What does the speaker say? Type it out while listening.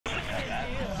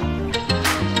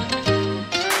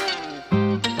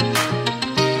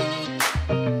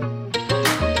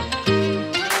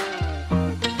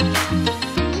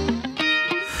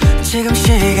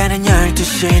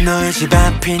12시 너의 집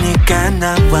앞이니까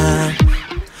나와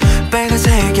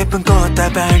빨간색 예쁜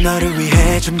꽃다발 너를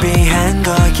위해 준비한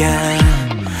거야.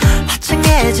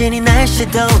 화창해진 이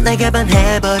날씨도 내가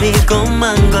반해버리고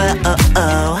만 거야.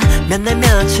 몇 날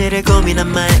며칠을 고민한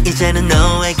말 이제는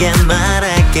너에게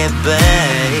말할게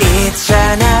babe.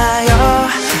 있잖아요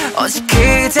오직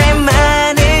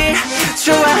그대만을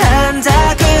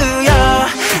좋아한다고요.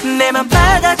 내 맘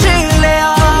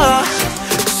받아줄래요.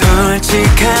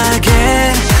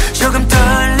 솔직하게 조금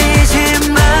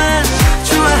떨리지만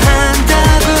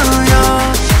좋아한다고요.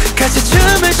 같이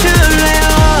춤을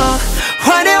출래요.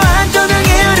 화려한 조명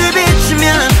이유를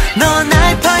비추면 너와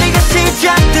나의 파리가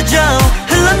시작되죠.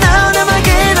 흘러나온 음악이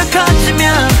더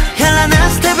커지면 현란한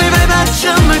스텝을 밟아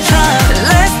춤을 춰.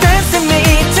 Let's dance with me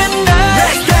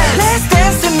tonight. Let's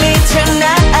dance with me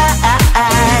tonight.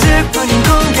 둘뿐인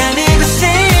공간 이곳이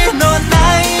너와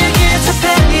나의 얘기의 첫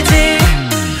페이지.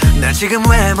 나 지금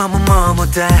왜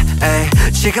머뭇머뭇해.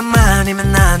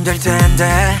 지금만이면 안 될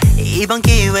텐데 이번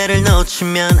기회를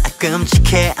놓치면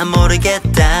끔찍해.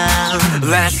 모르겠다.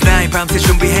 Last night 밤새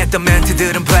준비했던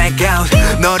멘트들은 blackout.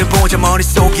 너를 보자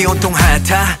머릿속이 온통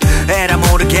핫하. 에라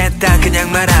모르겠다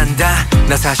그냥 말한다.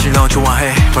 나 사실 너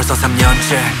좋아해 벌써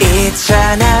 3년째.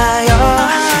 있잖아요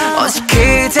오직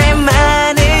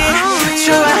그대만을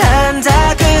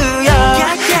좋아한다고요.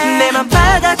 내 맘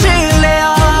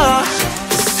받아줄래요.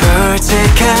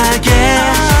 솔직하게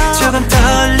조금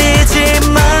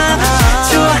떨리지만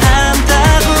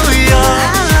좋아한다고요.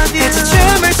 같이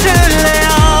춤을 출래요.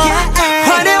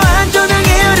 화려한 조명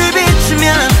이유를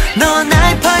비추면 너와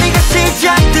나의 파리가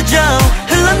시작되죠.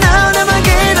 흘러나온 음악이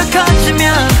더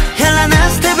커지면 현란한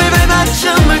스텝을 밟아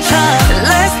춤을 춰.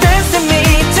 Let's dance with me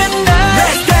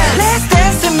tonight. Let's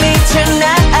dance with me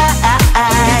tonight.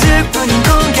 둘뿐인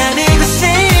공간 이곳이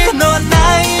너와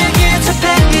나의 얘기의 첫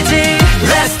페이지.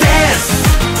 Let's dance.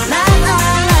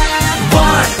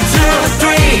 One, two,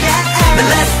 three. Now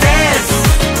let's dance.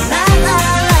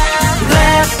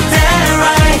 Left and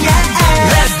right.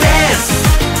 Let's dance.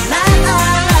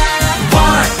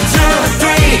 One, two,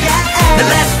 three. Now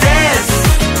let's dance.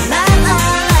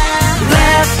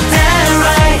 Left and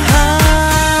right.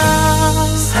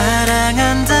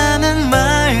 사랑한다는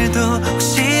말도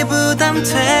혹시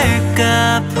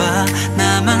부담될까봐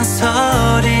나만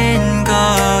서린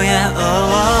거야.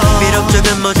 비록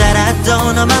조금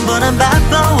모자라도 너만 보는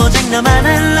바보 오직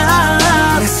너만을